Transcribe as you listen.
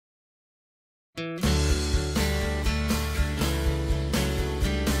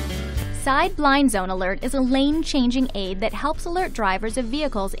Side blind zone alert is a lane-changing aid that helps alert drivers of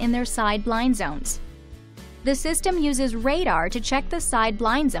vehicles in their side blind zones. The system uses radar to check the side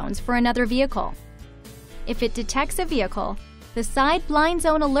blind zones for another vehicle. If it detects a vehicle, the side blind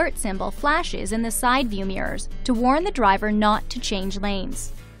zone alert symbol flashes in the side view mirrors to warn the driver not to change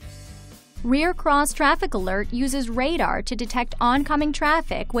lanes. Rear cross traffic alert uses radar to detect oncoming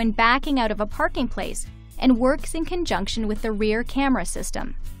traffic when backing out of a parking place and works in conjunction with the rear camera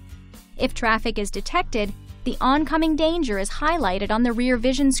system. If traffic is detected, the oncoming danger is highlighted on the rear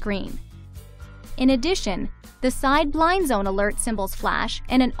vision screen. In addition, the side blind zone alert symbols flash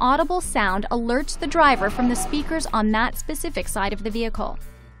and an audible sound alerts the driver from the speakers on that specific side of the vehicle.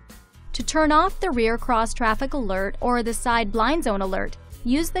 To turn off the rear cross traffic alert or the side blind zone alert,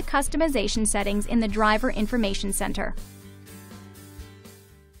 use the customization settings in the Driver Information Center.